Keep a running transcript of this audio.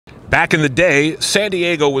Back in the day, San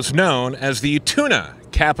Diego was known as the tuna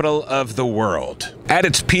capital of the world. At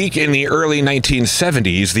its peak in the early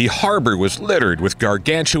 1970s, the harbor was littered with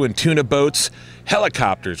gargantuan tuna boats,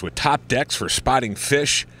 helicopters with top decks for spotting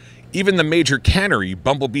fish, even the major cannery,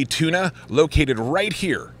 Bumblebee Tuna, located right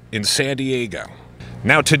here in San Diego.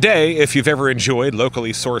 Now today, if you've ever enjoyed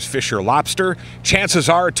locally sourced fish or lobster, chances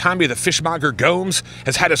are Tommy the Fishmonger Gomes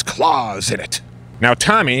has had his claws in it. Now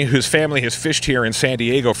Tommy, whose family has fished here in San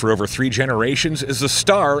Diego for over 3 generations, is the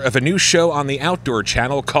star of a new show on the Outdoor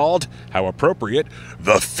Channel called, how appropriate,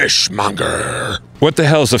 The Fishmonger. What the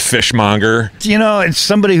hell's a fishmonger? You know, it's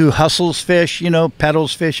somebody who hustles fish,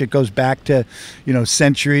 peddles fish. It goes back to,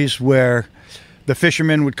 centuries where the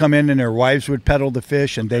fishermen would come in and their wives would peddle the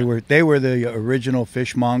fish, and they were the original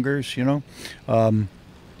fishmongers,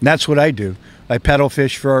 That's what I do. I peddle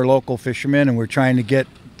fish for our local fishermen, and we're trying to get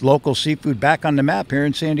local seafood back on the map here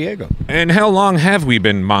in San Diego. And how long have we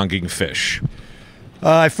been monging fish?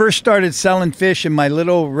 I first started selling fish in my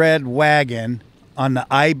little red wagon on the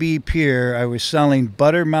IB Pier. I was selling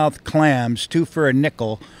buttermouth clams, 2 for a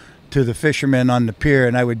nickel, to the fishermen on the pier,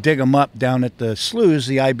 and I would dig them up down at the sloughs,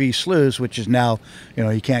 the IB sloughs, which is now,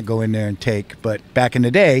 you can't go in there and take. But back in the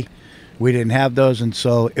day, we didn't have those, and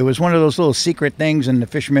so it was one of those little secret things, and the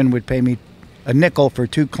fishermen would pay me a nickel for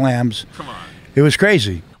 2 clams. Come on. It was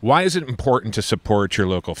crazy. Why is it important to support your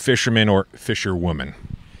local fisherman or fisherwoman?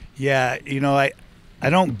 Yeah, I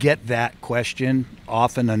don't get that question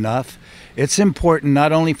often enough. It's important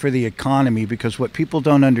not only for the economy, because what people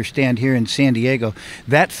don't understand here in San Diego,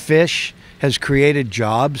 that fish has created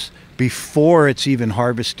jobs before it's even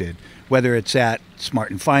harvested, whether it's at Smart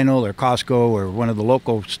and Final or Costco or one of the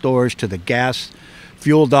local stores, to the gas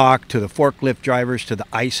fuel dock, to the forklift drivers, to the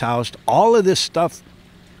ice house. All of this stuff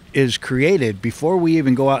is created before we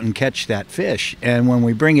even go out and catch that fish. And when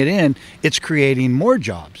we bring it in, it's creating more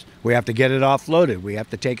jobs. We have to get it offloaded. We have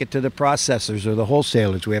to take it to the processors or the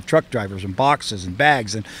wholesalers. We have truck drivers and boxes and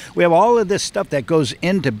bags. And we have all of this stuff that goes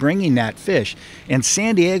into bringing that fish. And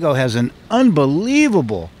San Diego has an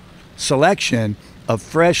unbelievable selection of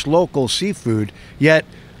fresh local seafood, yet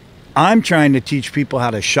I'm trying to teach people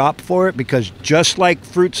how to shop for it, because just like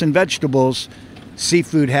fruits and vegetables,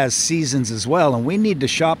 seafood has seasons as well, and we need to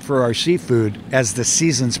shop for our seafood as the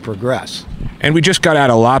seasons progress. And we just got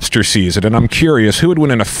out of lobster season, and I'm curious, who would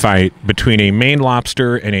win in a fight between a Maine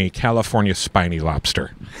lobster and a California spiny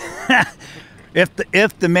lobster?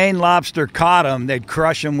 If the Maine lobster caught them, they'd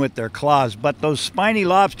crush them with their claws. But those spiny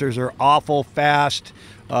lobsters are awful fast.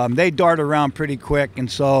 They dart around pretty quick, and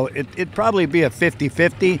so it'd probably be a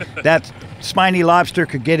 50-50. That spiny lobster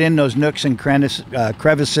could get in those nooks and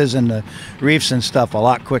crevices and the reefs and stuff a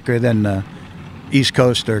lot quicker than the East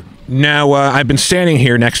Coaster. Now, I've been standing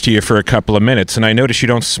here next to you for a couple of minutes, and I notice you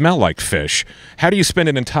don't smell like fish. How do you spend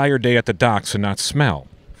an entire day at the docks and not smell?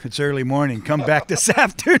 It's early morning. Come back this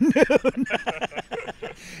afternoon.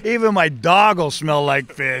 Even my dog will smell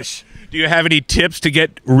like fish. Do you have any tips to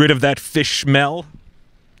get rid of that fish smell?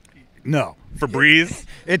 No. Febreze?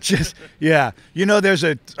 It's just, yeah. There's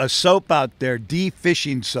a soap out there,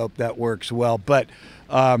 de-fishing soap, that works well. But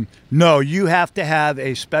no, you have to have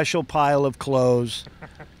a special pile of clothes,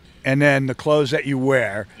 and then the clothes that you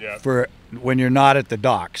wear for when you're not at the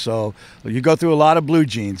dock. So you go through a lot of blue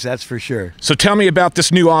jeans, that's for sure. So tell me about this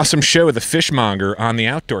new awesome show, The Fishmonger, on the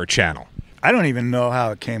Outdoor Channel. I don't even know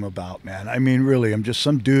how it came about, man. I mean, really, I'm just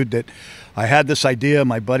some dude that I had this idea.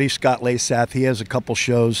 My buddy Scott Lasath, he has a couple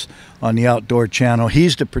shows on the Outdoor Channel.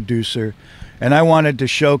 He's the producer, and I wanted to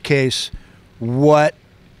showcase what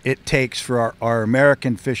it takes for our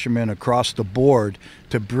American fishermen across the board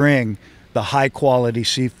to bring the high-quality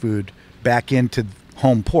seafood back into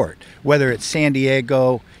home port, whether it's San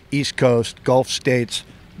Diego, East Coast, Gulf states,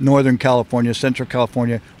 Northern California, Central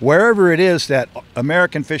California, wherever it is that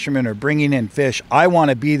American fishermen are bringing in fish. I want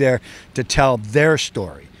to be there to tell their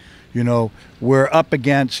story. We're up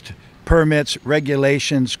against permits,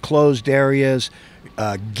 regulations, closed areas,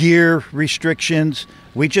 gear restrictions.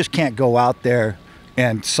 We just can't go out there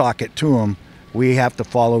and sock it to them. We have to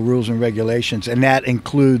follow rules and regulations, and that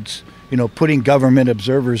includes, putting government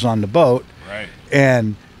observers on the boat, right,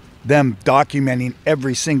 and them documenting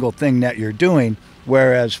every single thing that you're doing.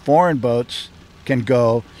 Whereas foreign boats can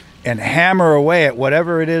go and hammer away at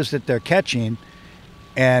whatever it is that they're catching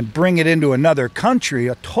and bring it into another country,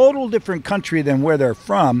 a total different country than where they're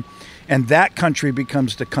from, and that country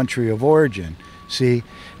becomes the country of origin. See,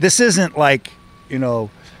 this isn't like,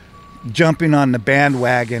 jumping on the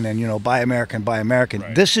bandwagon and, buy American, buy American.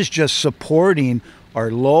 Right. This is just supporting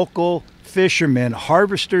our local fishermen,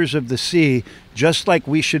 harvesters of the sea, just like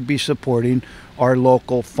we should be supporting our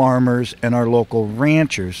local farmers and our local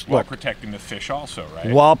ranchers. While protecting the fish also,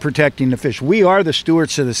 right? While protecting the fish. We are the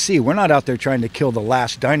stewards of the sea. We're not out there trying to kill the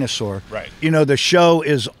last dinosaur. Right. You know, the show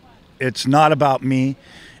it's not about me.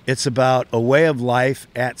 It's about a way of life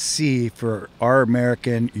at sea for our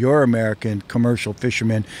American, your American commercial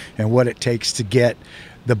fishermen, and what it takes to get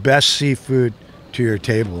the best seafood to your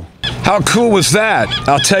table. How cool was that?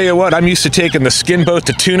 I'll tell you what, I'm used to taking the skin boat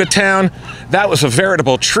to Tuna Town. That was a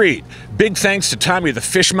veritable treat. Big thanks to Tommy the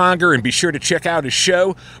Fishmonger, and be sure to check out his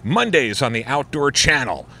show Mondays on the Outdoor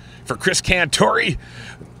Channel. For Chris Cantore,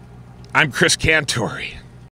 I'm Chris Cantore.